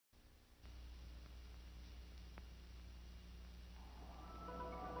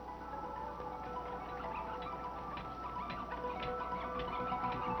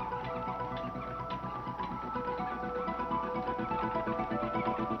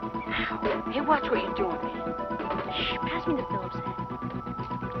Hey, watch what you're doing, man. Shh, pass me the Phillips head.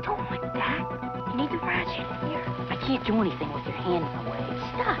 Don't like that. You need the ratchet. Here. I can't do anything with your hand in the way. It's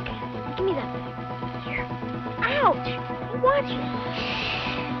stuck. Give me that thing. Here. Ouch! Watch it.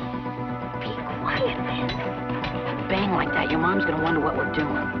 Shh. Be quiet, man. Bang like that, your mom's gonna wonder what we're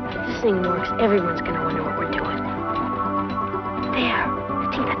doing. If this thing works, everyone's gonna wonder what we're doing. There. I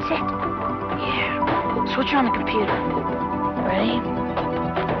think that's it. Yeah. Switch on the computer. Ready?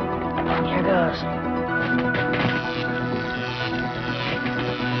 Here goes.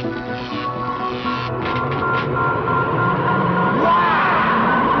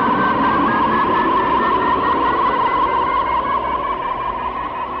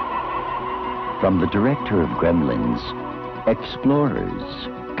 From the director of Gremlins,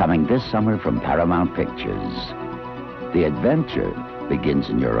 Explorers, coming this summer from Paramount Pictures. The adventure begins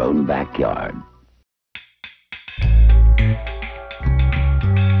in your own backyard.